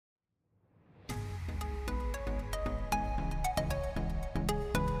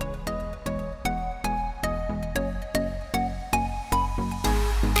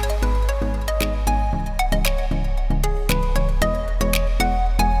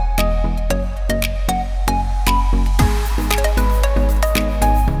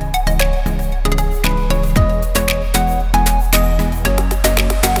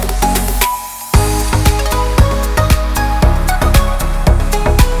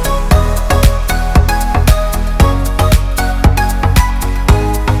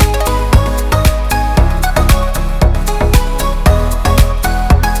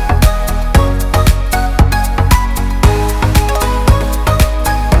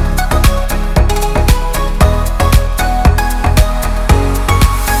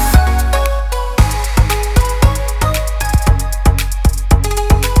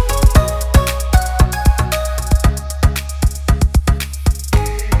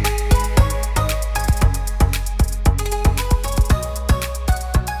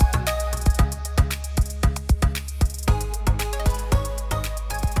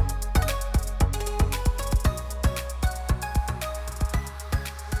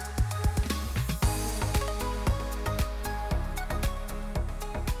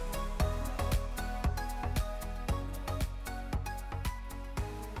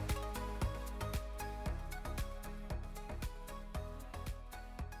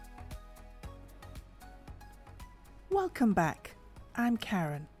Welcome back. I'm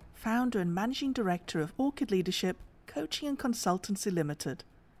Karen, founder and managing director of Orchid Leadership Coaching and Consultancy Limited,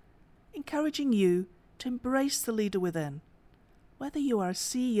 encouraging you to embrace the leader within. Whether you are a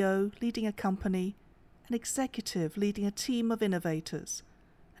CEO leading a company, an executive leading a team of innovators,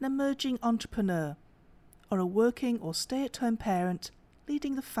 an emerging entrepreneur, or a working or stay-at-home parent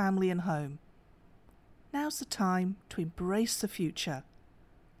leading the family and home. Now's the time to embrace the future.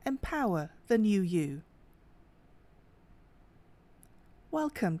 Empower the new you.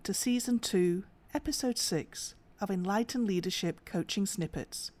 Welcome to Season 2, Episode 6 of Enlightened Leadership Coaching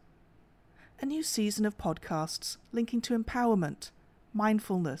Snippets. A new season of podcasts linking to empowerment,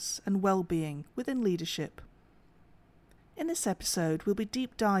 mindfulness and well-being within leadership. In this episode, we'll be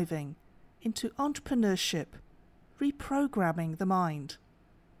deep diving into entrepreneurship, reprogramming the mind.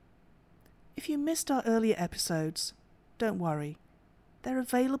 If you missed our earlier episodes, don't worry. They're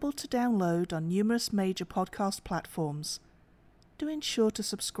available to download on numerous major podcast platforms. Do ensure to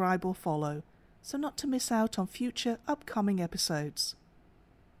subscribe or follow so not to miss out on future upcoming episodes.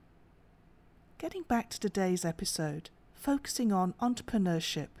 Getting back to today's episode, focusing on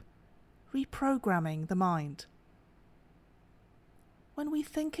entrepreneurship, reprogramming the mind. When we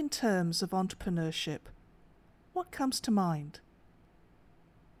think in terms of entrepreneurship, what comes to mind?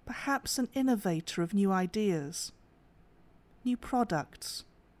 Perhaps an innovator of new ideas, new products,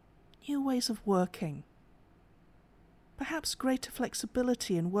 new ways of working. Perhaps greater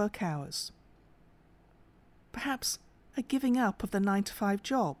flexibility in work hours. Perhaps a giving up of the 9-to-5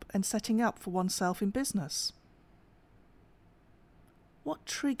 job and setting up for oneself in business. What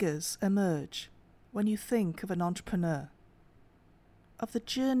triggers emerge when you think of an entrepreneur? Of the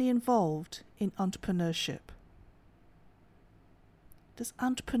journey involved in entrepreneurship? Does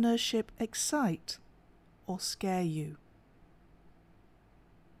entrepreneurship excite or scare you?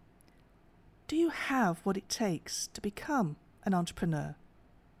 Do you have what it takes to become an entrepreneur?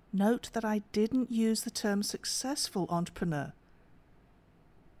 Note that I didn't use the term successful entrepreneur.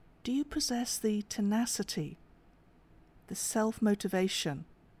 Do you possess the tenacity, the self-motivation,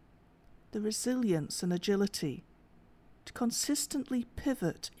 the resilience and agility to consistently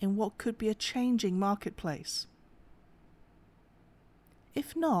pivot in what could be a changing marketplace?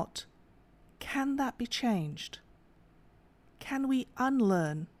 If not, can that be changed? Can we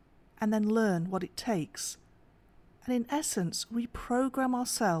unlearn and then learn what it takes, and in essence reprogram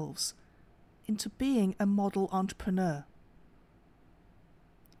ourselves into being a model entrepreneur?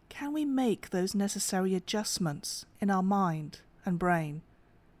 Can we make those necessary adjustments in our mind and brain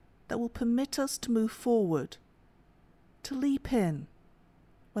that will permit us to move forward, to leap in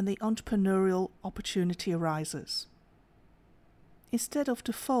when the entrepreneurial opportunity arises, instead of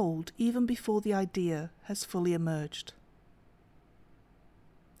to fold even before the idea has fully emerged?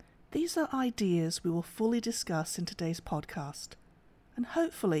 These are ideas we will fully discuss in today's podcast, and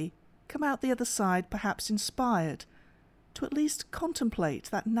hopefully come out the other side perhaps inspired to at least contemplate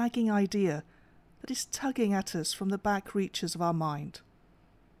that nagging idea that is tugging at us from the back reaches of our mind.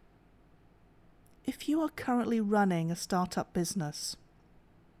 If you are currently running a startup business,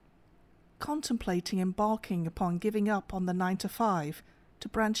 contemplating embarking upon giving up on the 9-to-5 to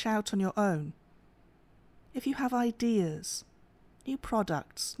branch out on your own, if you have ideas, new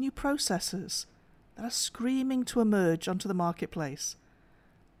products, new processes that are screaming to emerge onto the marketplace,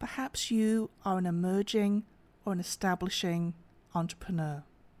 perhaps you are an emerging or an establishing entrepreneur.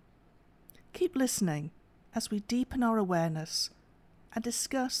 Keep listening as we deepen our awareness and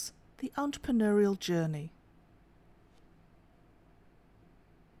discuss the entrepreneurial journey.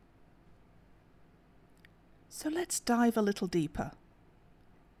 So let's dive a little deeper.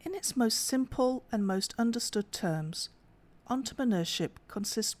 In its most simple and most understood terms, entrepreneurship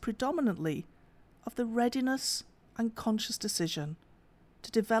consists predominantly of the readiness and conscious decision to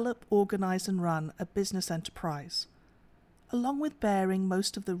develop, organize and run a business enterprise, along with bearing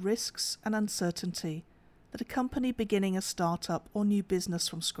most of the risks and uncertainty that accompany beginning a startup or new business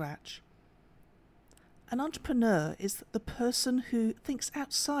from scratch. An entrepreneur is the person who thinks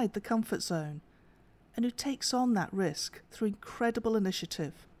outside the comfort zone and who takes on that risk through incredible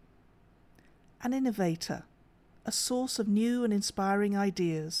initiative. An innovator, a source of new and inspiring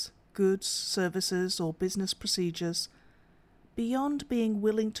ideas, goods, services, or business procedures, beyond being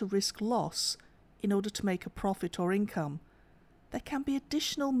willing to risk loss in order to make a profit or income, there can be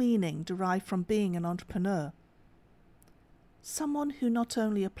additional meaning derived from being an entrepreneur. Someone who not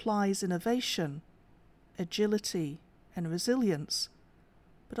only applies innovation, agility, and resilience,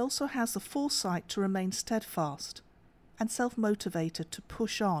 but also has the foresight to remain steadfast and self-motivated to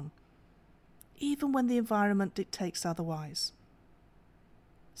push on, even when the environment dictates otherwise.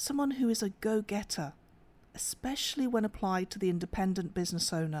 Someone who is a go-getter, especially when applied to the independent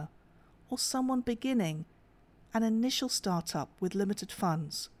business owner or someone beginning an initial startup with limited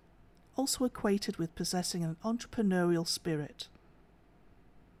funds, also equated with possessing an entrepreneurial spirit.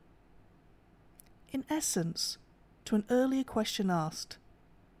 In essence, to an earlier question asked,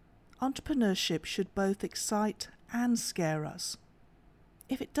 entrepreneurship should both excite and scare us.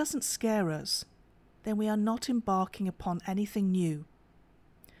 If it doesn't scare us, then we are not embarking upon anything new,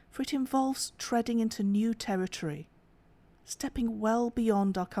 for it involves treading into new territory, stepping well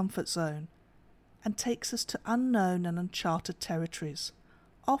beyond our comfort zone, and takes us to unknown and uncharted territories,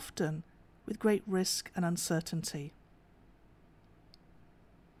 often with great risk and uncertainty.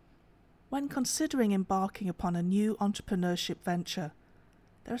 When considering embarking upon a new entrepreneurship venture,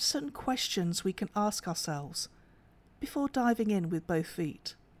 there are certain questions we can ask ourselves before diving in with both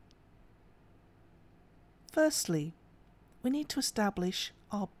feet. Firstly, we need to establish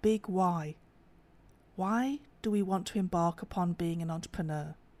our big why. Why do we want to embark upon being an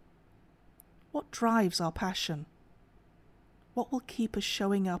entrepreneur? What drives our passion? What will keep us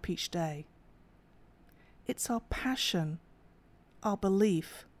showing up each day? It's our passion, our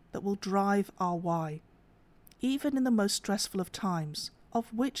belief, that will drive our why, even in the most stressful of times,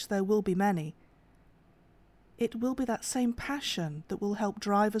 of which there will be many. It will be that same passion that will help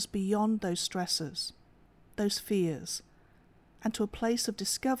drive us beyond those stresses, those fears, and to a place of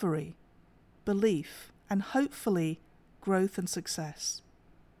discovery, belief, and hopefully growth and success.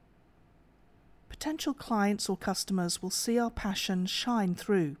 Potential clients or customers will see our passion shine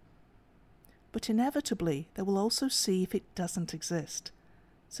through, but inevitably they will also see if it doesn't exist.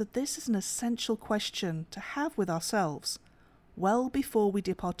 So this is an essential question to have with ourselves well before we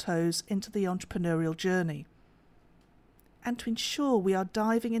dip our toes into the entrepreneurial journey, and to ensure we are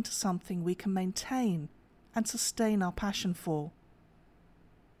diving into something we can maintain and sustain our passion for.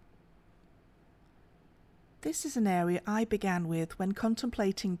 This is an area I began with when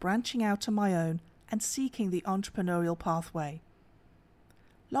contemplating branching out on my own and seeking the entrepreneurial pathway.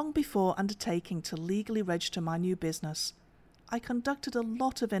 Long before undertaking to legally register my new business, I conducted a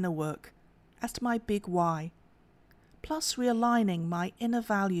lot of inner work as to my big why, plus realigning my inner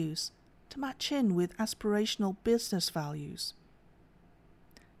values to match in with aspirational business values.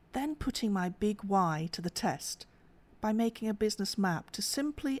 Then putting my big why to the test by making a business map to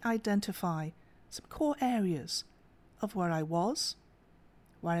simply identify some core areas of where I was,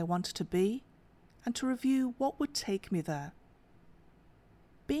 where I wanted to be, and to review what would take me there.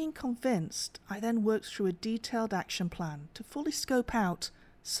 Being convinced, I then worked through a detailed action plan to fully scope out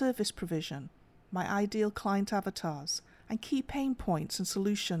service provision, my ideal client avatars, and key pain points and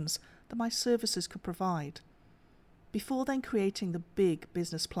solutions that my services could provide, before then creating the big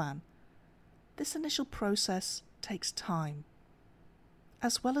business plan. This initial process takes time,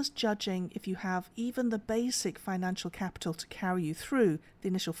 as well as judging if you have even the basic financial capital to carry you through the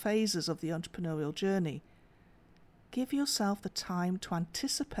initial phases of the entrepreneurial journey. Give yourself the time to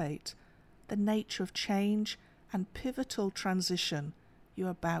anticipate the nature of change and pivotal transition you're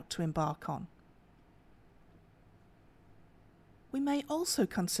about to embark on. We may also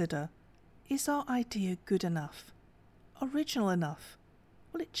consider, is our idea good enough? Original enough?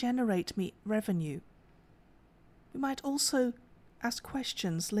 Will it generate me revenue? We might also ask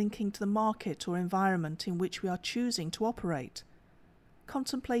questions linking to the market or environment in which we are choosing to operate,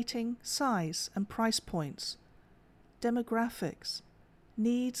 contemplating size and price points, demographics,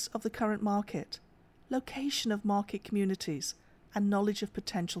 needs of the current market, location of market communities, and knowledge of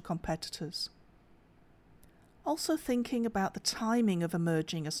potential competitors. Also thinking about the timing of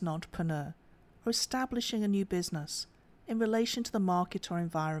emerging as an entrepreneur or establishing a new business in relation to the market or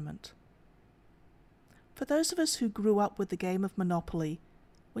environment. For those of us who grew up with the game of Monopoly,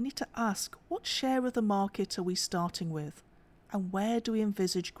 we need to ask what share of the market are we starting with and where do we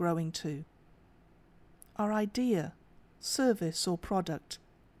envisage growing to? Our idea, service or product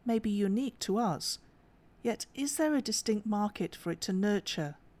may be unique to us, yet is there a distinct market for it to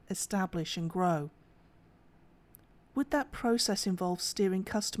nurture, establish and grow? Would that process involve steering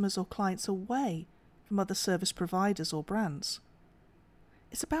customers or clients away from other service providers or brands?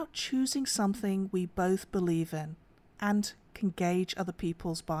 It's about choosing something we both believe in and can gauge other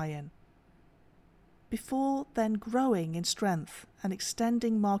people's buy-in, before then growing in strength and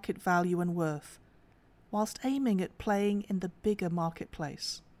extending market value and worth, whilst aiming at playing in the bigger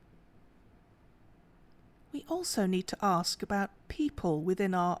marketplace. We also need to ask about people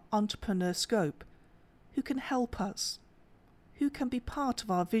within our entrepreneur scope who can help us, who can be part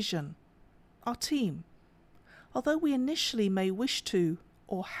of our vision, our team. Although we initially may wish to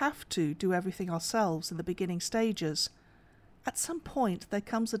or have to do everything ourselves in the beginning stages, at some point there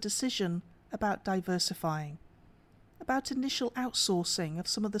comes a decision about diversifying, about initial outsourcing of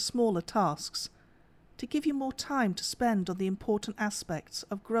some of the smaller tasks, to give you more time to spend on the important aspects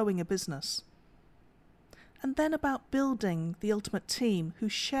of growing a business. And then about building the ultimate team who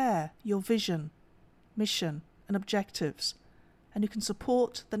share your vision, mission, and objectives, and who can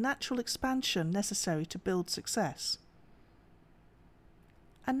support the natural expansion necessary to build success.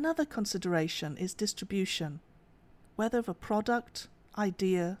 Another consideration is distribution. Whether of a product,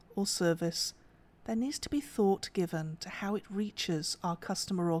 idea, or service, there needs to be thought given to how it reaches our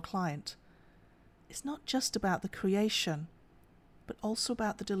customer or client. It's not just about the creation, but also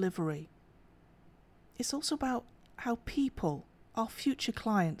about the delivery. It's also about how people, our future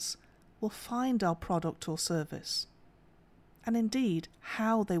clients, will find our product or service, and indeed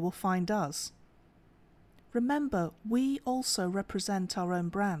how they will find us. Remember, we also represent our own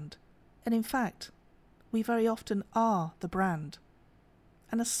brand, and in fact, we very often are the brand,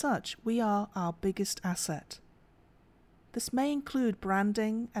 and as such, we are our biggest asset. This may include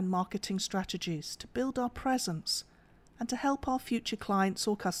branding and marketing strategies to build our presence and to help our future clients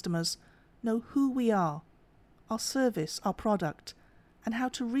or customers know who we are, our service, our product, and how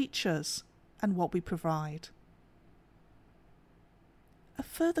to reach us and what we provide. A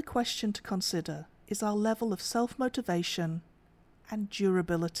further question to consider is our level of self-motivation and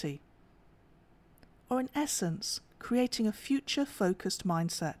durability, or in essence, creating a future-focused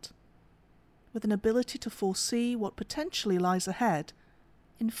mindset with an ability to foresee what potentially lies ahead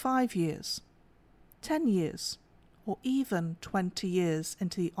in 5 years, 10 years, or even 20 years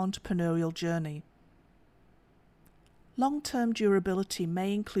into the entrepreneurial journey. Long-term durability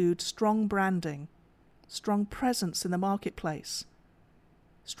may include strong branding, strong presence in the marketplace,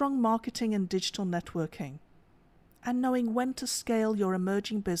 strong marketing and digital networking, and knowing when to scale your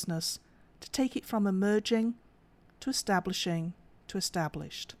emerging business to take it from emerging to establishing to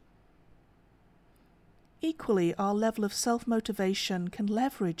established. Equally, our level of self-motivation can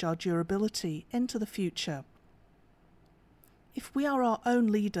leverage our durability into the future. If we are our own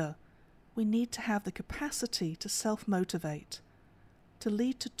leader, we need to have the capacity to self-motivate, to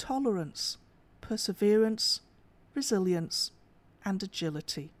lead to tolerance, perseverance, resilience, and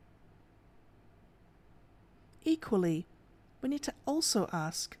agility. Equally, we need to also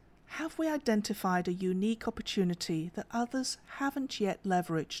ask, have we identified a unique opportunity that others haven't yet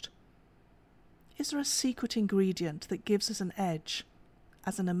leveraged? Is there a secret ingredient that gives us an edge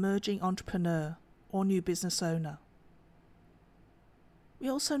as an emerging entrepreneur or new business owner? We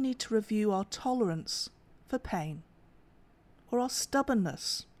also need to review our tolerance for pain, or our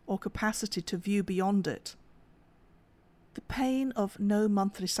stubbornness or capacity to view beyond it. The pain of no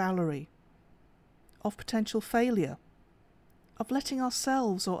monthly salary, of potential failure, of letting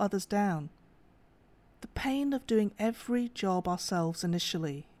ourselves or others down, the pain of doing every job ourselves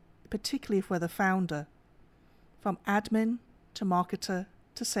initially, particularly if we're the founder, from admin to marketer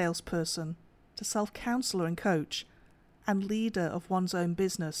to salesperson to self-counselor and coach, and leader of one's own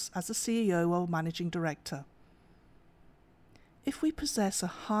business as a CEO or managing director. If we possess a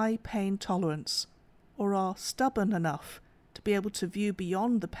high pain tolerance or are stubborn enough to be able to view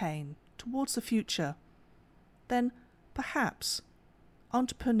beyond the pain towards the future, then perhaps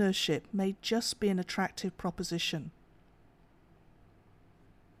entrepreneurship may just be an attractive proposition.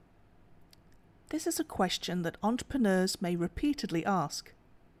 This is a question that entrepreneurs may repeatedly ask.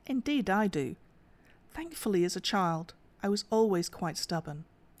 Indeed, I do. Thankfully, as a child, I was always quite stubborn,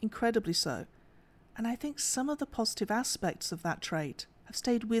 incredibly so, and I think some of the positive aspects of that trait have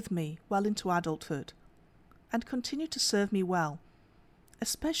stayed with me well into adulthood and continue to serve me well,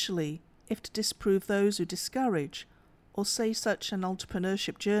 especially if to disprove those who discourage or say such an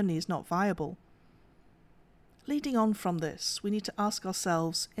entrepreneurship journey is not viable. Leading on from this, we need to ask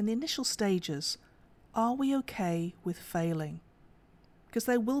ourselves in the initial stages, are we okay with failing? Because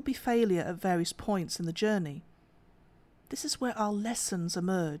there will be failure at various points in the journey. This is where our lessons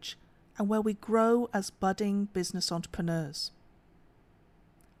emerge and where we grow as budding business entrepreneurs.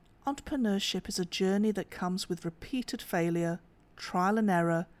 Entrepreneurship is a journey that comes with repeated failure, trial and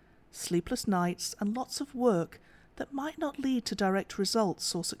error, sleepless nights, and lots of work that might not lead to direct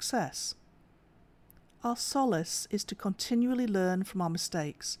results or success. Our solace is to continually learn from our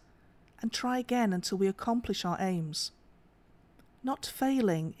mistakes and try again until we accomplish our aims. Not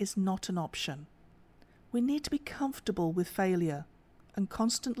failing is not an option. We need to be comfortable with failure and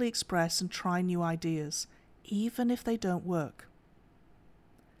constantly express and try new ideas, even if they don't work.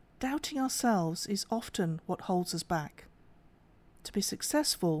 Doubting ourselves is often what holds us back. To be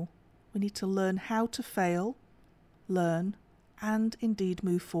successful, we need to learn how to fail, learn, and indeed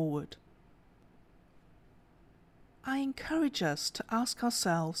move forward. I encourage us to ask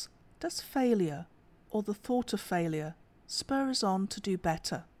ourselves Does failure, or the thought of failure, spur us on to do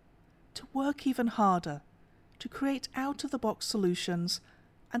better, to work even harder, to create out-of-the-box solutions,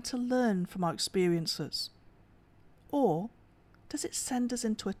 and to learn from our experiences? Or does it send us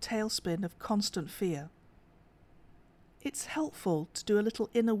into a tailspin of constant fear? It's helpful to do a little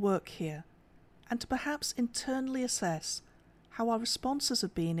inner work here and to perhaps internally assess how our responses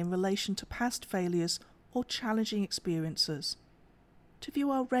have been in relation to past failures or challenging experiences, to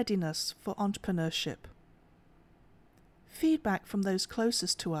view our readiness for entrepreneurship. Feedback from those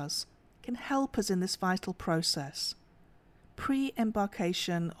closest to us can help us in this vital process,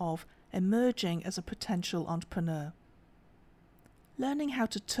 pre-embarkation of emerging as a potential entrepreneur. Learning how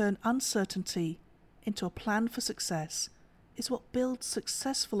to turn uncertainty into a plan for success is what builds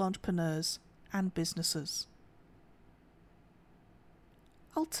successful entrepreneurs and businesses.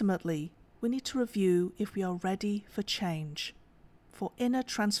 Ultimately, we need to review if we are ready for change, for inner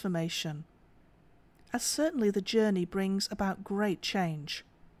transformation, as certainly the journey brings about great change.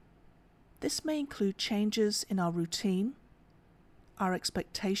 This may include changes in our routine, our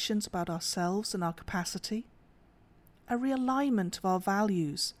expectations about ourselves and our capacity, a realignment of our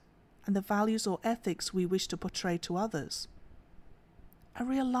values and the values or ethics we wish to portray to others, a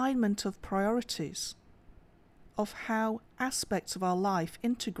realignment of priorities, of how aspects of our life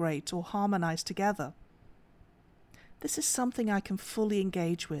integrate or harmonize together. This is something I can fully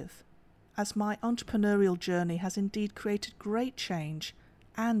engage with, as my entrepreneurial journey has indeed created great change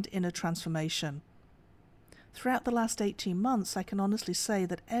and inner transformation. Throughout the last 18 months, I can honestly say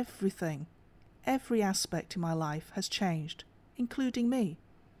that every aspect in my life has changed, including me.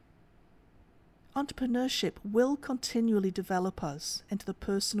 Entrepreneurship will continually develop us into the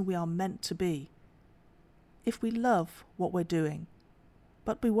person we are meant to be, if we love what we're doing.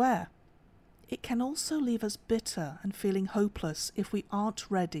 But beware, it can also leave us bitter and feeling hopeless if we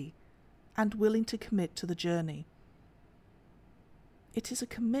aren't ready and willing to commit to the journey. It is a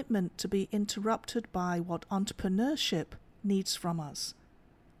commitment to be interrupted by what entrepreneurship needs from us,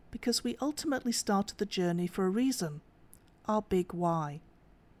 because we ultimately started the journey for a reason, our big why,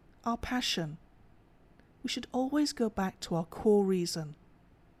 our passion. We should always go back to our core reason,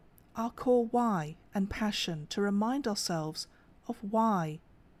 our core why and passion, to remind ourselves of why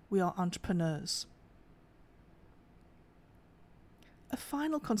we are entrepreneurs. A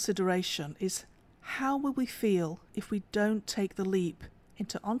final consideration is, how will we feel if we don't take the leap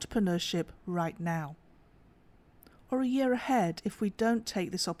into entrepreneurship right now? Or a year ahead, if we don't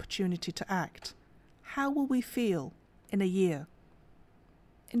take this opportunity to act? How will we feel in a year?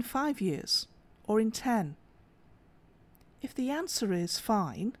 In 5 years? Or in 10? If the answer is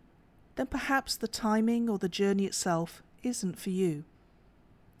fine, then perhaps the timing or the journey itself isn't for you.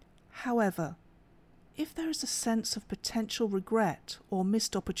 However, if there is a sense of potential regret or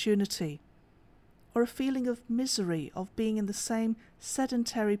missed opportunity, or a feeling of misery of being in the same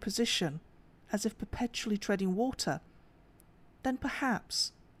sedentary position as if perpetually treading water, then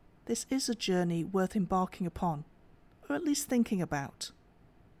perhaps this is a journey worth embarking upon, or at least thinking about.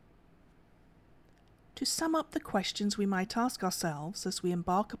 To sum up the questions we might ask ourselves as we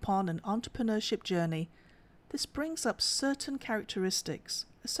embark upon an entrepreneurship journey, this brings up certain characteristics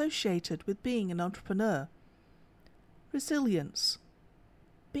associated with being an entrepreneur. Resilience,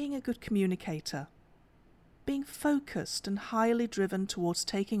 being a good communicator, being focused and highly driven towards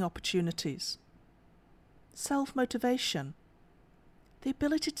taking opportunities. Self-motivation, the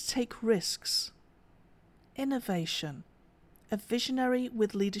ability to take risks. Innovation, a visionary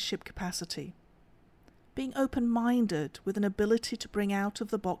with leadership capacity. Being open-minded with an ability to bring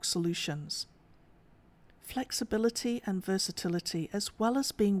out-of-the-box solutions. Flexibility and versatility, as well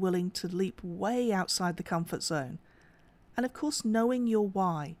as being willing to leap way outside the comfort zone. And of course, knowing your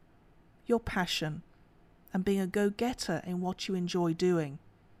why, your passion, and being a go-getter in what you enjoy doing.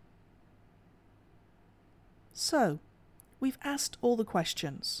 So, we've asked all the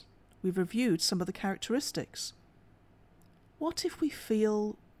questions. We've reviewed some of the characteristics. What if we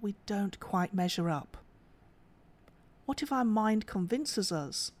feel we don't quite measure up? What if our mind convinces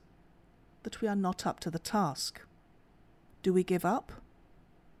us that we are not up to the task? Do we give up?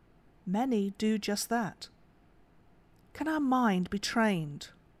 Many do just that. Can our mind be trained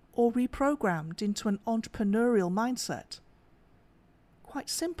or reprogrammed into an entrepreneurial mindset? Quite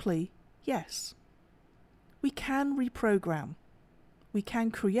simply, yes. We can reprogram. We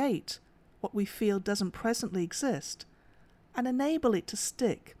can create what we feel doesn't presently exist and enable it to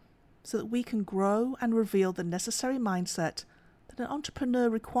stick so that we can grow and reveal the necessary mindset that an entrepreneur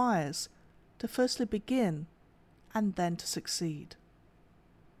requires to firstly begin and then to succeed.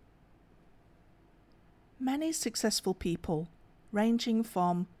 Many successful people, ranging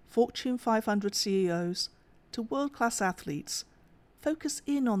from Fortune 500 CEOs to world-class athletes focus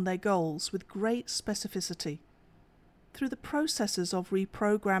in on their goals with great specificity through the processes of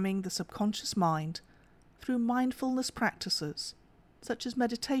reprogramming the subconscious mind through mindfulness practices such as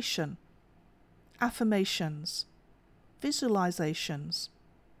meditation, affirmations, visualizations,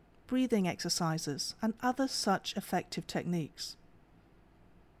 breathing exercises, and other such effective techniques.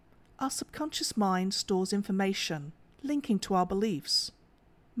 Our subconscious mind stores information linking to our beliefs,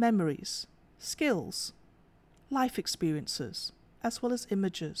 memories, skills, life experiences, as well as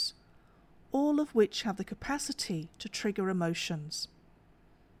images, all of which have the capacity to trigger emotions,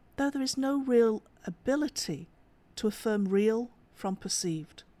 though there is no real ability to affirm real from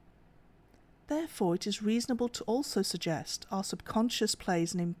perceived. Therefore, it is reasonable to also suggest our subconscious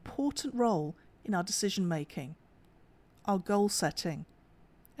plays an important role in our decision-making, our goal setting,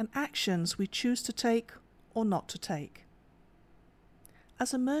 and actions we choose to take or not to take.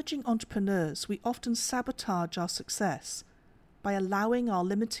 As emerging entrepreneurs, we often sabotage our success by allowing our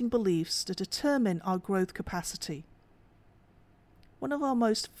limiting beliefs to determine our growth capacity. One of our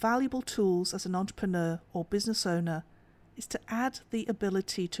most valuable tools as an entrepreneur or business owner is to add the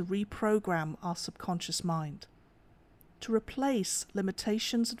ability to reprogram our subconscious mind, to replace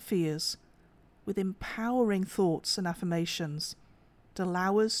limitations and fears with empowering thoughts and affirmations that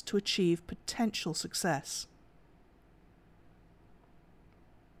allow us to achieve potential success.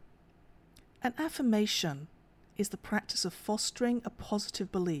 An affirmation is the practice of fostering a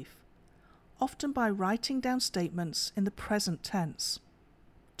positive belief, often by writing down statements in the present tense,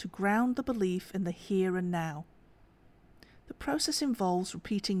 to ground the belief in the here and now. The process involves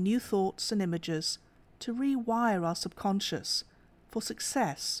repeating new thoughts and images to rewire our subconscious for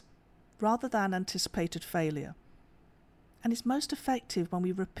success rather than anticipated failure, and is most effective when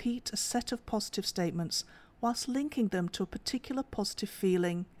we repeat a set of positive statements whilst linking them to a particular positive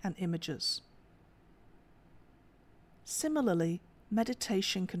feeling and images. Similarly,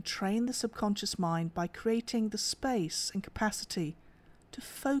 meditation can train the subconscious mind by creating the space and capacity to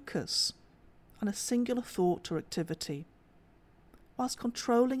focus on a singular thought or activity. Whilst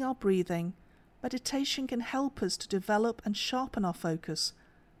controlling our breathing, meditation can help us to develop and sharpen our focus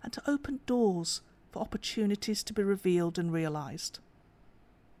and to open doors for opportunities to be revealed and realized.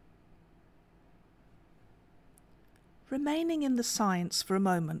 Remaining in the science for a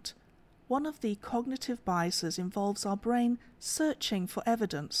moment, one of the cognitive biases involves our brain searching for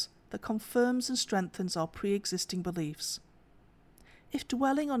evidence that confirms and strengthens our pre-existing beliefs. If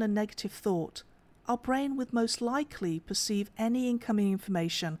dwelling on a negative thought, our brain would most likely perceive any incoming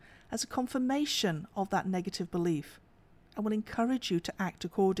information as a confirmation of that negative belief and will encourage you to act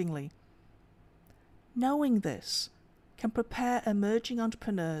accordingly. Knowing this can prepare emerging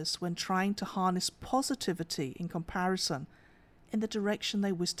entrepreneurs when trying to harness positivity in comparison in the direction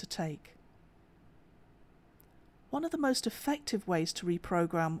they wish to take. One of the most effective ways to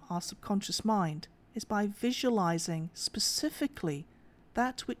reprogram our subconscious mind is by visualizing specifically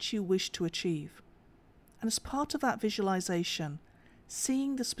that which you wish to achieve. And as part of that visualization,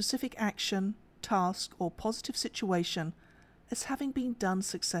 seeing the specific action, task, or positive situation as having been done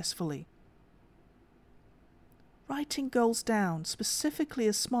successfully. Writing goals down, specifically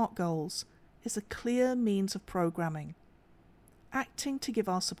as SMART goals, is a clear means of programming, acting to give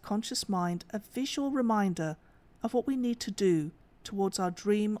our subconscious mind a visual reminder of what we need to do towards our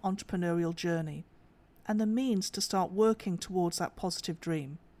dream entrepreneurial journey, and the means to start working towards that positive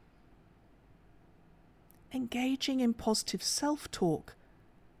dream. Engaging in positive self-talk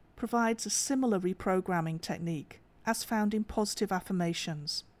provides a similar reprogramming technique as found in positive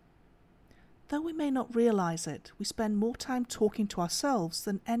affirmations. Though we may not realize it, we spend more time talking to ourselves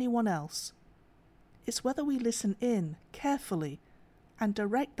than anyone else. It's whether we listen in carefully and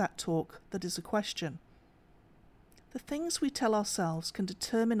direct that talk that is a question. The things we tell ourselves can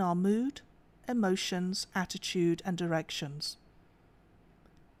determine our mood, emotions, attitude, and directions.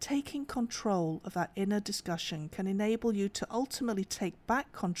 Taking control of that inner discussion can enable you to ultimately take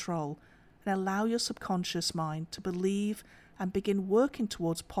back control and allow your subconscious mind to believe and begin working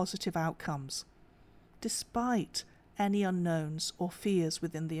towards positive outcomes, despite any unknowns or fears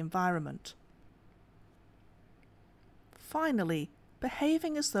within the environment. Finally,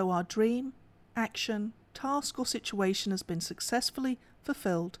 behaving as though our dream, action, task, or situation has been successfully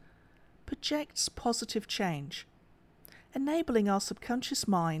fulfilled projects positive change. Enabling our subconscious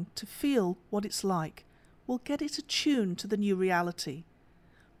mind to feel what it's like will get it attuned to the new reality,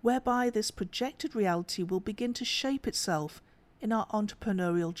 whereby this projected reality will begin to shape itself in our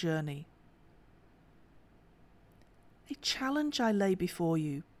entrepreneurial journey. A challenge I lay before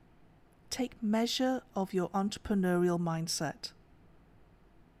you: take measure of your entrepreneurial mindset.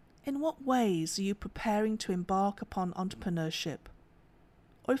 In what ways are you preparing to embark upon entrepreneurship?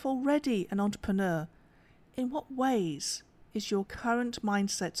 Or if already an entrepreneur, in what ways is your current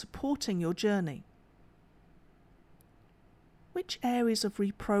mindset supporting your journey? Which areas of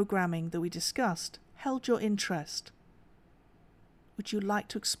reprogramming that we discussed held your interest? Would you like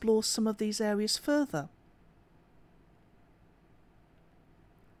to explore some of these areas further?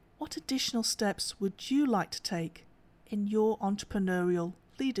 What additional steps would you like to take in your entrepreneurial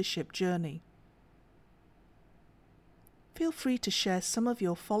leadership journey? Feel free to share some of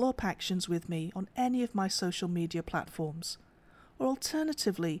your follow-up actions with me on any of my social media platforms, or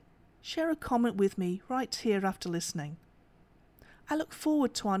alternatively, share a comment with me right here after listening. I look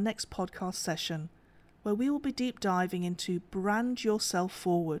forward to our next podcast session, where we will be deep diving into Brand Yourself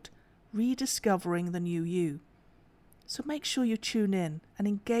Forward, rediscovering the new you. So make sure you tune in and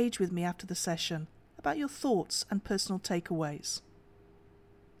engage with me after the session about your thoughts and personal takeaways.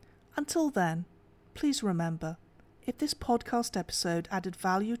 Until then, please remember, if this podcast episode added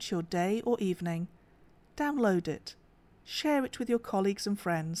value to your day or evening, download it, share it with your colleagues and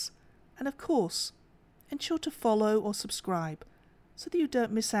friends, and of course, ensure to follow or subscribe so that you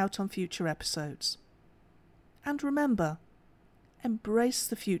don't miss out on future episodes. And remember, embrace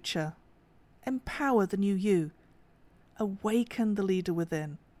the future, empower the new you, awaken the leader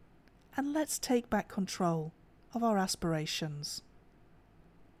within, and let's take back control of our aspirations.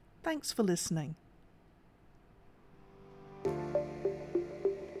 Thanks for listening.